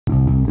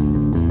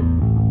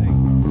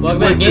Welcome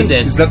back to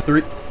Gamedaze. Is that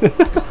 3?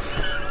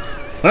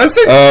 When I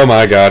say, Oh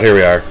my god, here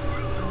we are.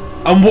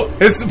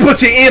 it's a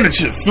bunch of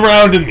amateurs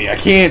surrounding me. I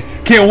can't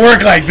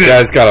work like this.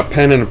 Guy's got a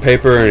pen and a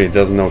paper and he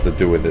doesn't know what to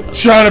do with it.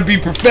 Trying to be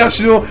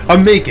professional.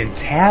 I'm making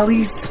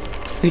tallies.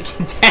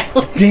 Making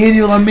tallies.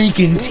 Daniel, I'm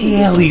making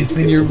tallies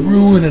and you're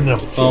ruining them.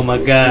 Oh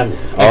my god.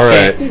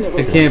 Alright.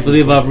 I can't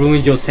believe I've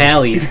ruined your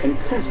tallies.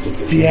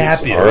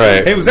 Yep.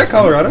 Alright. Hey, was that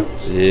Colorado?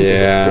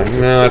 Yeah.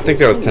 No, I think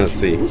that was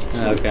Tennessee.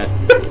 Okay.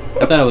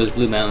 I thought it was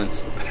Blue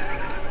Mountains.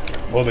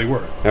 Well, they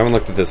were. I haven't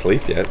looked at this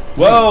leaf yet.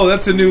 Whoa,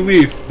 that's a new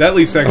leaf. That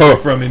leaf's actually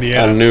from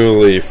Indiana. A new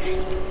leaf.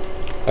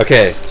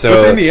 Okay, so...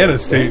 What's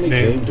Indiana's state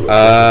name?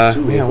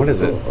 Man, what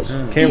is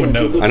it? Cam would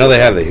know this. I know they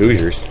have the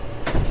Hoosiers.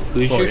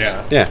 Hoosiers? Oh,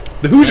 yeah. Yeah.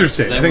 The Hoosier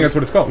State. I think that's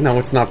what it's called. No,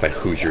 it's not the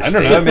Hoosier I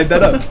State. don't know. I made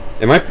that up.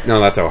 It might... No,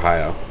 that's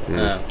Ohio.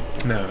 No.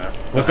 No.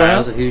 What's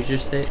Ohio's that? a Hoosier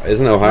state?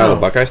 Isn't Ohio No.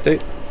 the Buckeye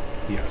State?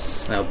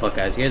 Yes. No,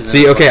 Buckeyes. You guys know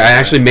See, okay, I Buckeyes.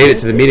 actually made it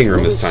to the meeting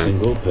room this time.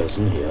 Single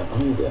person here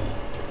either.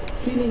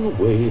 Feeling a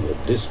wave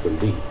of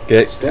disbelief,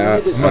 Get,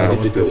 Stanley decided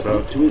to look this go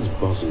up. up to his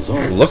boss's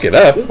office. Look it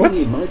up? hoping What?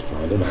 he might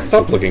find an answer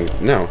Stop to looking.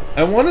 that. No.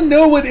 I want to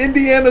know what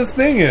Indiana's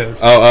thing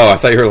is. Oh, I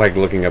thought you were like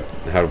looking up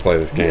how to play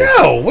this game.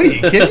 No, what are you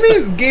kidding me?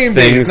 It's game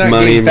day. Things, It's not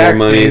money, game more fact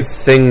money.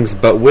 days. Things,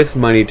 but with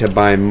money to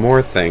buy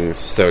more things.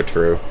 So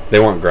true. They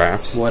want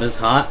graphs. What is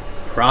hot?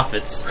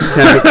 Profits.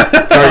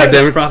 Target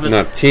them. Profits.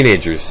 No,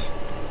 teenagers.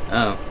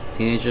 Oh,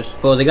 teenagers.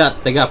 Well, they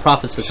got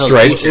profits to tell the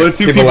Stripes. future. What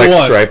do People people like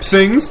want? stripes.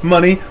 Things,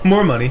 money,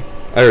 more money.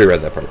 I already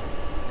read that part.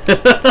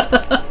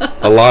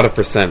 A lot of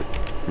percent.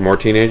 More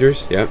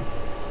teenagers. Yep.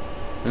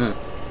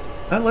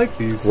 I like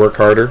these. Work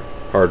harder.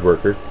 Hard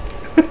worker.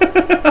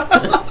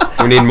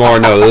 We need more,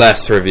 no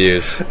less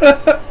reviews.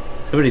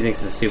 Somebody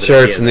thinks it's a stupid.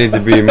 Shirts idea. need to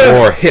be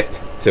more hip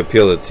to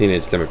appeal to the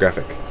teenage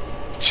demographic.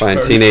 Find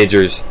Shirts.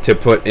 teenagers to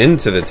put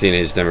into the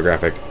teenage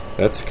demographic.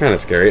 That's kind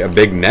of scary. A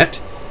big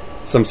net?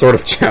 Some sort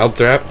of child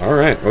trap?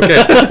 Alright, okay.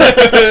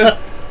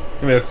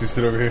 I'm gonna have to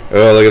sit over here.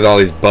 Oh, look at all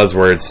these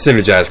buzzwords.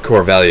 Synergize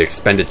core value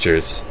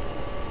expenditures.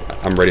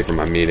 I'm ready for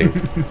my meeting.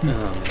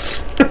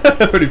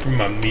 Ready for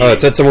my meeting. Oh, it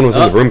said someone was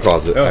in the broom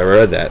closet. Oh. I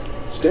read that.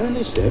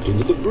 Stanley stepped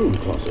into the broom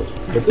closet,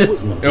 but there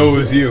was nothing. Oh, it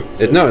was there, you.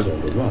 So No. he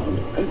turned around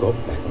and got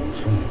back on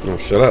track. Oh,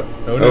 shut up.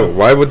 Oh, no.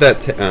 Why would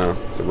that...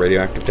 it's a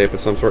radioactive tape of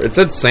some sort. It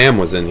said Sam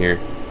was in here.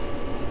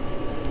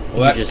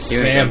 Well, that just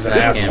hear it Sam's an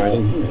comes out. asshole.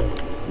 Nothing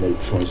here. No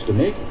choice to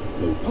make,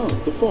 no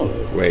path to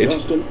follow. Wait.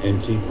 Just an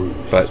empty broom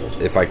But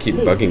closet. if I keep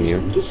No bugging you...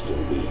 reason to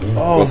still be here.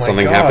 Oh, Will my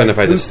something God. happen if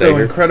I just Who's stay so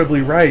here?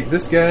 incredibly right.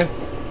 This guy.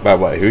 About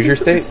what? Hoosier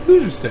It's State?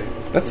 Hoosier State.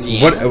 That's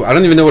Yeah. what... I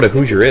don't even know what a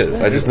Hoosier is.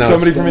 I just It's know...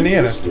 somebody from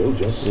Indiana. Still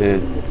just Yeah.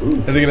 sitting in the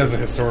broom I think it has a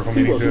historical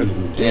He meaning to wasn't it.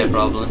 even Yeah, doing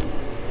probably. anything.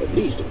 At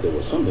least if there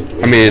was something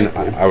to I mean,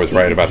 expect, I was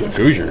right about the just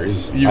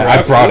Hoosiers. You were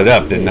I brought it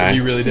up, absolutely- didn't I?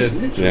 You really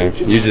did. Yeah,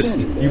 you just-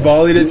 You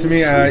volleyed it to me.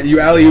 You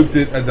alley-ooped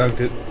it. I dunked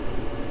it.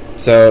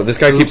 So, this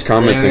guy keeps Oops,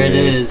 commenting there it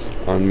is.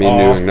 on me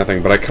Aw. doing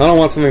nothing, but I kind of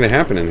want something to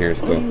happen in here Are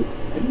still. you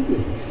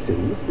really still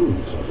in the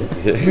broom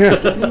closet? Yeah.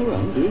 Standing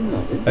around doing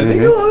nothing? I think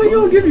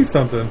he'll give you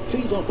something.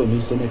 Please offer me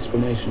some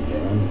explanation here.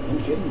 I'm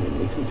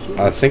genuinely confused.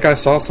 I think I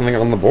saw something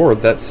on the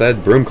board that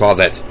said broom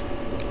closet.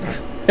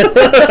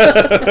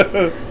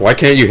 Why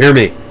can't you hear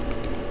me?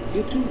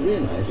 You do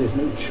realize there's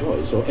no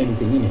choice or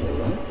anything in here,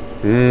 right?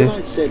 Hmm. If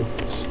I'd said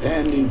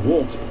Stanley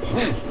walked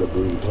past the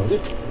broom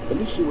closet, at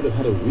least you would have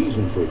had a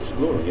reason for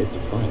exploring it to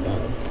find out.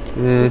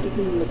 Hmm. It didn't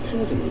even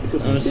occur to me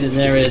because Honestly, the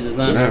narrator does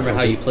not remember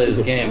how you play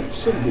this game.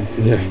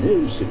 Absolutely Yeah.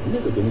 no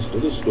significance to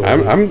the story.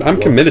 I'm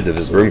committed to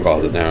this broom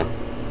closet now.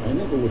 I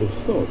never would have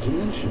thought to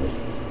mention it.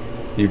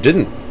 You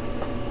didn't.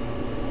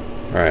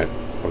 Alright,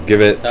 I'll give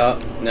it... Oh,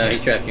 no, he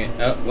trapped you.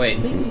 Oh, wait.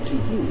 Maybe to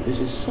you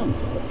this is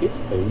somehow its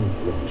own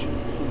branching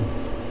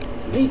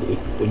path. Maybe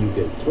when you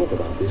go talk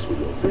about this with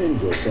your friend,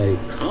 you'll say,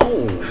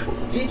 "Oh,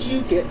 did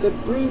you get the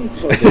broom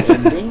closet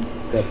ending?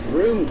 The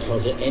broom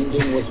closet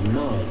ending was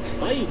my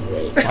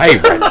favourite."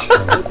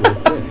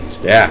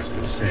 Yeah.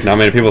 Not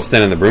many people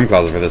stand in the broom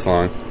closet for this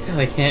long.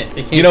 They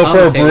can't You know, for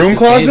a commentate broom with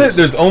closet, games.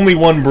 there's only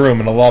one broom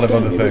and a lot of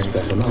other Stanley was things.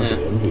 fascinated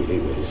and really,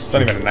 really It's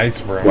not even a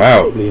nice broom.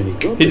 Wow. Probably any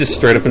good He just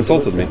straight up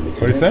insulted me.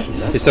 What'd he say?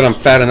 He said I'm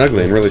fat and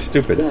ugly and really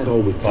stupid. That or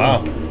with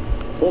Wow. drug money.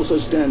 Also,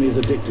 Stanley is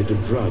addicted to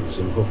drugs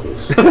and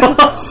hookers.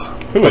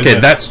 Who is Okay,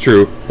 it? that's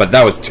true, but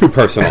that was too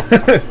personal.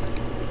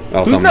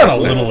 Who's not a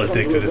little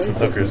addicted to some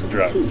hookers and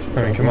drugs?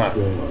 I mean, come on.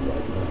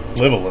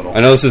 Live a little. I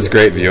know this is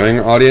great viewing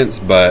audience,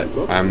 but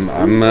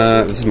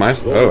this is my...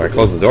 Oh, I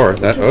closed the door.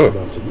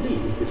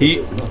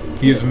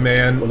 He is a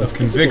man of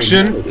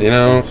conviction. You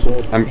know,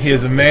 He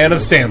is a man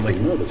of Stanley.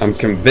 I'm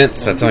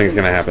convinced that something's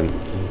gonna happen.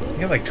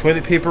 You got like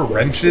toilet paper,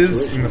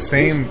 wrenches in the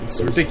same. It's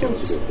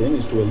ridiculous.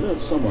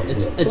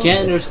 It's a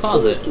janitor's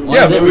closet. Why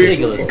Yeah, is that but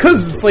ridiculous?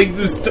 because it's like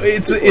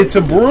it's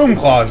a broom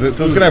closet,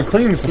 so it's gonna have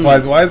cleaning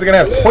supplies. Why is it gonna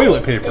have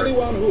toilet paper?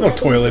 There's no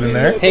toilet in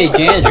there. Hey,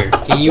 janitor,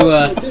 can you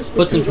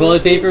Put some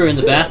toilet paper in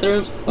the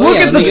bathrooms. Oh, Look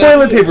yeah, at the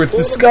toilet paper. It's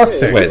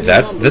disgusting. Wait,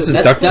 this is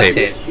That's duct duct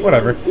tape. tape.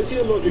 Whatever. Looks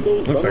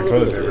like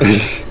toilet paper.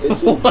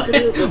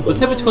 What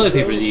type of toilet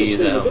paper do you use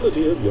at home? I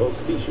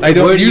Where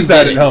don't do you use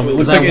that get at it? home. It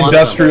looks Because like I want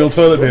industrial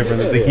toilet paper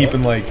that they keep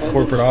in like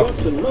corporate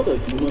offices.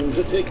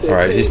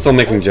 Alright, he's still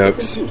making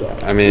jokes.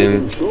 I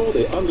mean,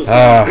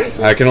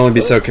 I can only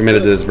be so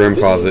committed to this broom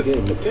closet. It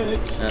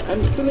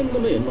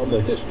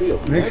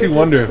makes you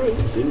wonder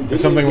if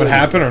something would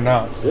happen or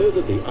not.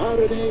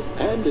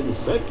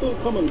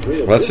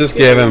 Let's just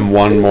give him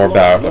one more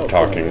bout of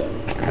talking,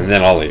 and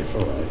then I'll leave.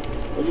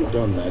 When you've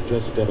done that,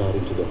 just step out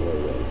into the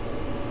hallway.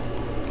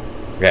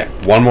 Okay,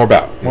 one more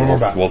bout. One more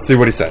bout. We'll see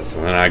what he says,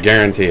 and then I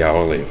guarantee I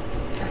will leave.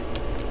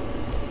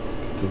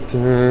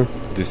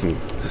 Do some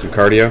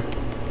cardio.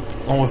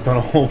 Almost done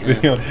a whole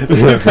video.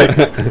 It's like,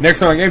 next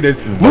time on Gamedaze,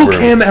 will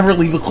Cam ever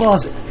leave the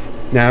closet?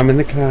 Now I'm in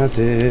the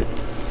closet.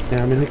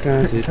 Now I'm in the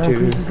closet Tom too.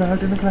 Cruise is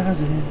locked in the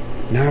closet.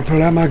 Now I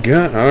pull out my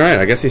gun. Alright,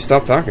 I guess he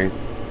stopped talking.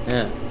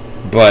 Yeah.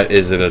 But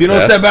is it a If you don't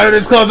test? step out of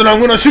this closet, I'm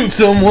gonna shoot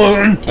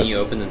someone. Can you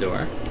open the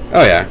door?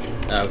 Oh yeah.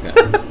 Oh, okay.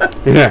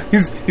 Yeah.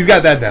 He's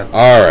got that down.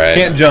 Alright.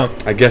 Can't jump.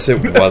 I guess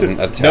it wasn't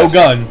a test. No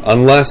gun.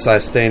 Unless I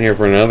stay in here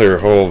for another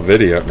whole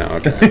video. No,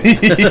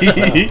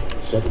 okay.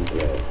 Second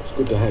player, it's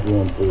good to have you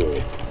on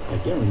board. I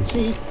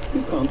guarantee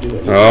you can't do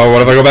anything. Oh,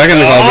 what if I go back in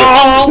the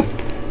closet?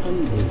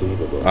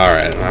 Unbelievable.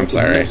 Alright, I'm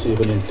sorry.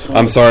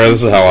 I'm sorry,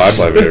 this is how I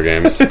play video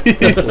games.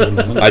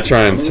 I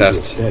try and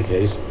test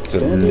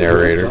the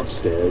narrator.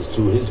 Upstairs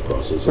to his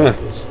boss's Huh.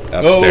 office.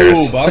 Upstairs.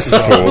 Oh, boss's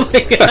Cool. office. Oh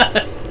my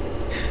god.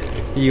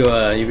 You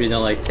really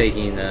don't like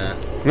taking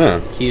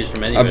No. cues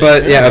from anybody.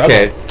 But, You're yeah, a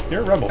okay. rebel.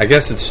 You're a rebel. I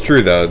guess it's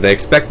true, though. They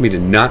expect me to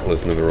not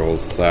listen to the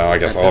rules, so I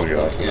guess I'll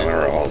go listen to the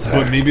rules.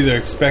 But maybe they're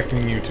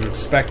expecting you to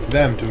expect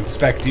them to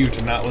expect you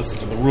to not listen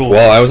to the rules.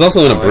 Well, I was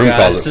also in a Oh my broom God,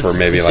 closet is for this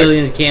maybe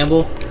Sicilian's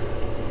Campbell.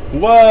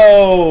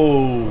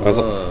 Whoa! I was,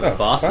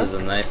 Boss fuck? is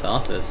a nice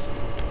office.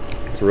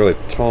 it's a really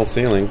tall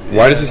ceiling.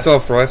 Why does he still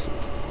have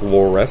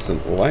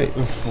fluorescent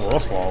lights?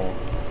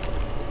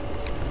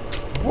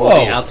 Well, the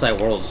Whoa!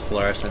 outside world is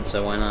fluorescent,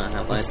 so why not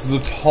have This lights? is the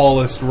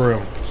tallest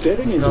room. Staring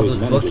Look at into all his those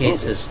manager's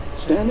bookcases.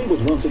 office, Stanley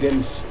was once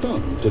again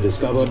stunned to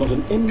discover not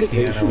an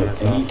indication Piano in of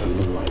his any office.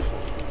 human life.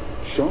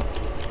 Shocked,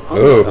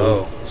 Oh.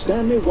 Oh.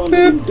 Stanley wondered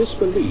in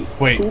disbelief.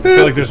 Wait, I who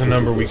feel like there's a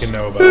number we can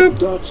know about. What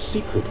dark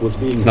secret was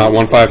being It's not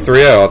hidden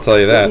 1530, I'll tell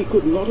you What he that.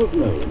 could not have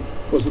known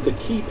was that the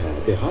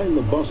keypad behind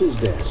the boss's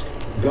desk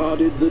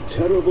guarded the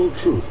terrible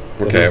truth.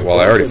 that Okay, his well,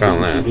 I boss already had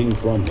found been that. keeping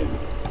from him.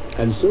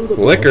 And so the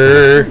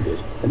Liquor. boss had assigned it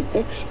an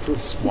extra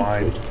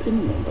Swine. secret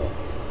pin number,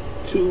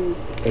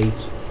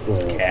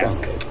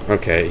 2845.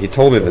 Okay, he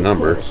told me the Of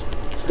number. course,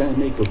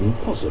 Stanley couldn't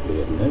possibly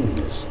have known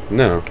this.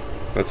 No.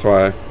 That's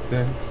why I'm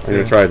going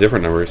to try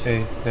different numbers.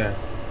 Hey, yeah.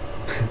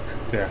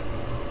 Yeah.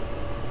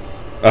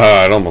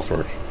 It almost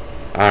worked.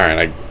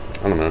 Alright,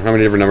 I don't know. How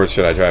many different numbers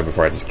should I try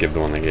before I just give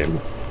the one they gave me?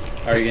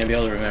 Are you going to be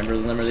able to remember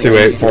the number? 2,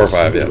 8, 4,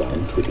 5, yes.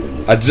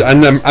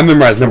 I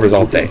memorize numbers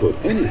all day.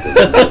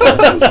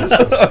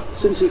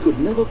 Since he could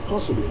never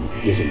possibly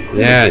get in.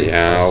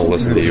 Yeah, I'll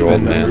listen to you,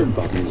 old man.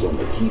 Buttons on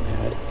the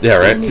keypad. Yeah,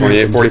 right?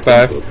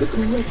 2845?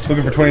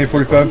 Looking for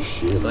 2845?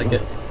 Just like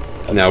it.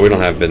 No, we don't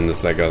have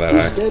business that go that He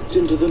high. stepped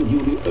into the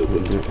newly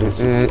opened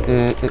passage.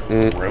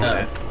 Ruin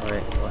it.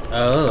 Alright.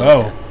 Oh.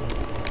 Oh.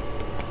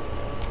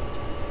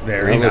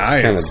 Very That looks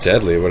nice. kind of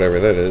deadly, whatever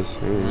that is.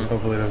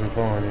 Hopefully it doesn't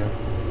fall on you.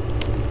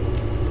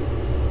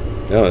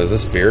 Oh, is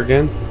this fear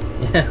again?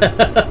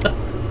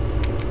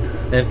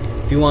 If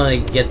you want to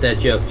get that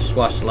joke, just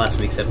watch last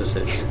week's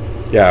episodes.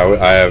 Yeah,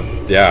 I have.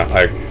 Yeah,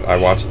 I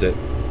watched it.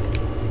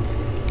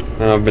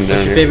 I've been down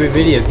What's your here. favorite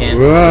video, Cam?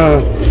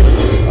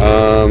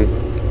 I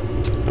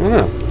don't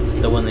know.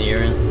 The one that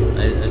you're in,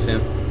 I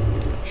assume.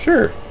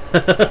 Sure.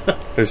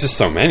 There's just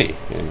so many,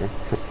 you know.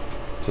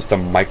 Just a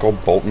Michael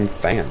Bolton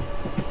fan.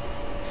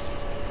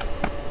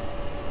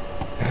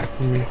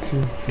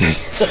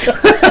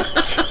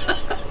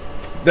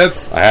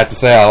 That's I had to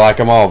say I like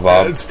them all,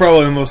 Bob. it's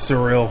probably the most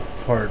surreal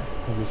part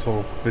of this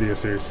whole video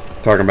series.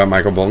 Talking about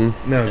Michael Bolton.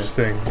 No, just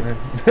saying.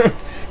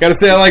 Gotta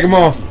say I like them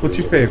all. What's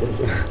your favorite?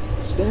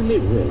 Stanley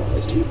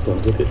realized he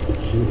felt a bit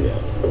peculiar.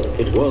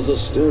 It was a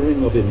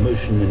stirring of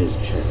emotion in his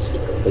chest,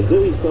 as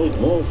though he felt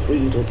more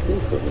free to think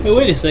for himself. Hey,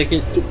 wait a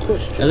second. To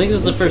question I think this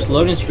is the first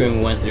loading screen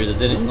we went through that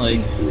didn't,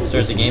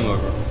 start the game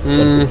over.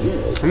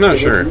 I'm not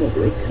sure.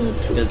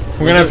 Because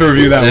We're gonna have to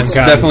review that It's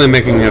one. definitely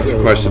making us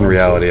question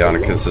reality on a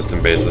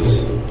consistent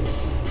basis.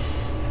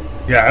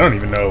 Yeah, I don't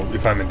even know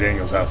if I'm in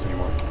Daniel's house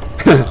anymore.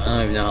 I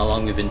don't even know how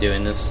long we've been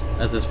doing this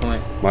at this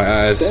point.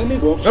 My eyes. Stanley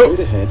walked straight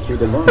ahead through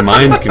the large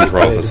Mind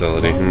control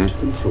facility. mind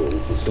control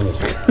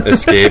facility.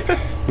 Escape.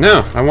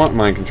 No, I want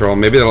mind control.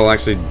 Maybe that'll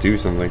actually do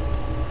something.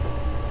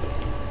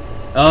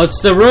 Oh,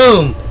 it's the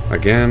room!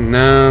 Again?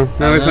 No,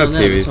 there's not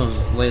This TVs.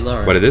 one's way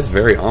lower. But it is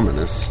very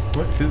ominous.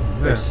 What is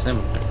Very this?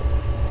 similar.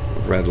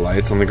 Red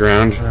lights on the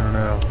ground. I don't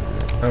know.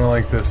 I don't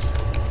like this.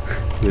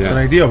 It's an Yeah.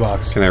 idea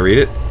box. Can I read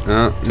it?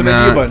 No, It's an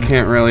idea button.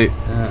 can't really.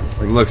 It's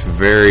It like looks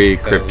very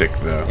code. cryptic,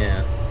 though.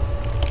 Yeah.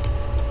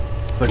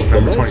 like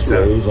number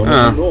 27.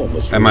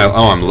 Am I?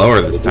 Oh, I'm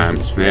lower this time.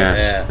 Yeah.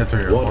 Yeah. That's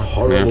where you're What going.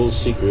 horrible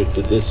secret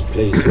did this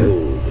place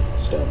hold?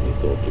 Stanley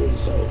thought to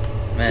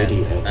himself. Man, Did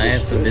he have I the have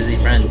some strength busy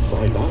to friends.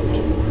 find out?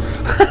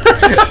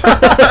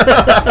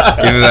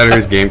 Either that or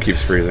his game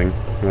keeps freezing,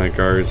 like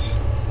ours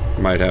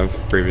might have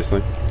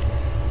previously.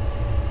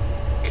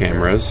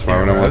 Cameras. Why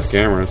would I want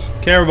cameras?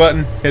 Camera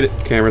button. Hit it.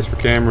 Cameras for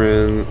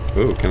Cameron.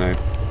 Ooh, can I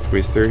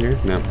squeeze through here?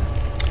 No.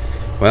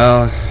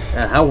 Well,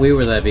 How weird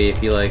would that be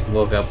if you like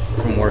woke up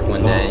from work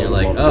one day and you're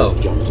like, oh,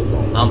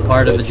 I'm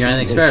part of a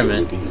giant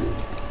experiment.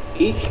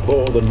 Each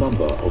bore the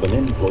number of an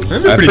employee.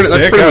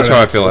 that's pretty much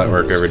how I feel at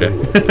work every day.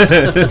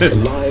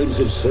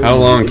 How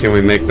long can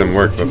we make them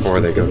work before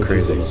they go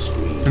crazy?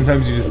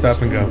 Sometimes you just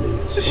stop and go,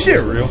 is this shit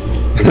real?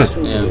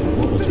 Yeah.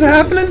 Is it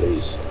happening?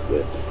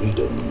 Where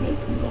freedom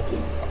meant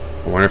nothing.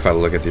 I wonder if I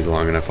look at these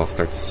long enough, I'll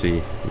start to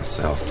see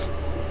myself.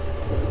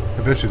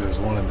 I bet you there's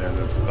one in there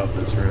that's up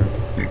this room.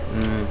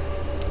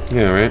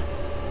 Yeah, right?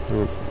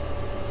 Well,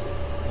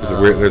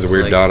 there's a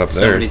weird like dot up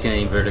there. Somebody's gonna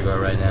need vertigo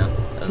right now.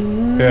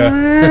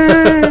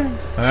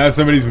 Yeah.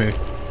 Somebody's me.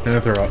 I'm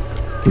gonna throw up.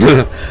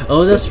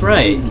 Oh, that's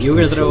right. You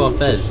were gonna throw up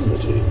Fez.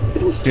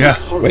 Yeah.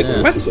 Wait,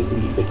 Yeah. what?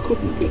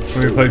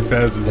 When we played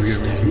Fez, it was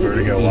giving me some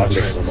vertigo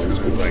watching it. Because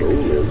it was like,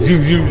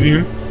 zoom, zoom,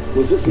 zoom.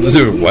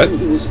 Zoom, what?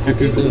 It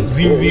just zoom,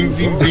 zoom,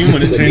 zoom, zoom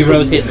when it You changes.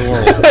 rotate the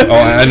world. Oh,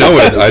 I know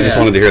it. I just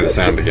wanted to hear the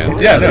sound again.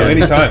 Yeah, no,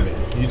 anytime.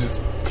 You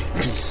just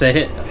Just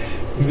say it.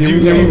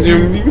 zoom, zoom,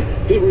 zoom, zoom.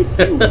 He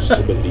refused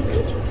to believe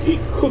it. He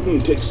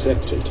couldn't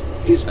accept it.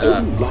 His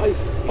own life.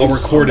 I'll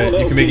record it.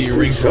 You can make it your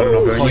ringtone and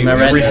I'll call you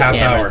Remember every this half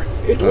camera.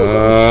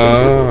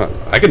 hour.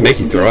 I could make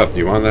you throw up. Do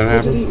you want that to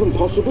Was it happen? even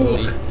possible?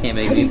 You can't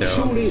make Had me he throw up.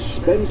 truly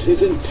spent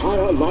his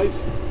entire life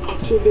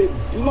utterly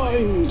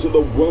blind to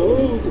the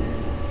world?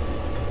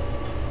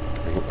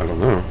 I don't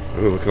know.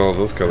 Ooh, look at all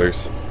those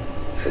colors.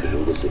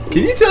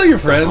 Can you tell your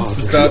friends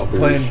to stop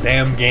playing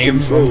damn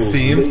games on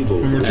Steam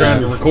when we're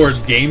trying to record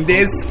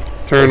Gamedaze?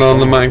 Turn on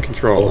the mind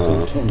control.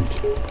 Or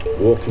content.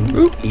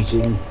 Walking,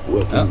 eating,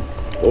 working,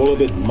 all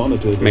of it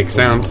monitored and Makes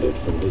sounds.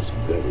 commanded from this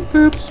very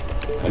place.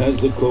 And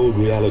as the cold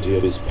reality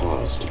of his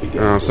past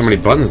began Oh, so many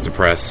buttons to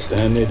press.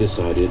 Stanley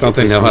decided Don't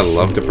they that know how this to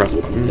love to machine press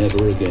would buttons?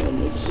 Never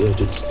again exert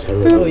its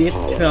terrible Oh, you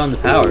have to turn on the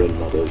power. over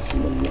another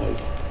human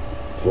life.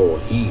 For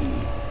he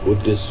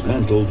would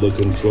dismantle the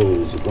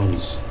controls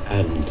once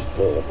and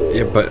for all.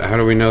 Yeah, but how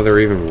do we know they're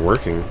even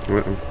working?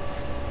 What?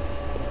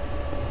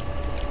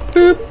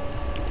 Boop.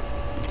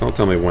 Don't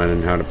tell me when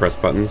and how to press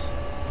buttons.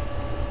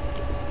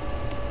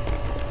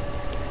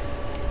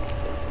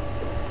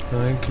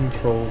 Mind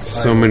controls.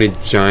 So many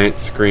giant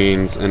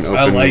screens and open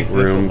I like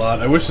this a rooms. lot.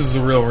 I wish this was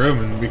a real room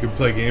and we could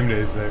play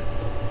Gamedaze there.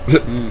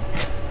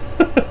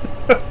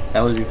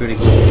 That would be pretty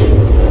cool.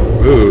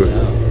 Ooh.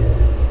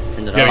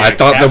 Turn it Yeah, on. I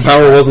thought the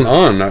power wasn't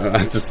on.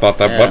 I just thought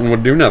that Yeah. button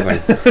would do nothing.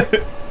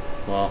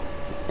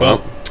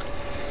 Well,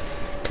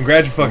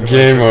 Congratulations, fucking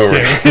Game over.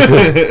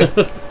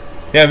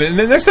 Yeah, but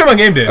next time on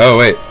Gamedaze. Oh,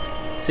 wait.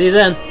 see you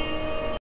then.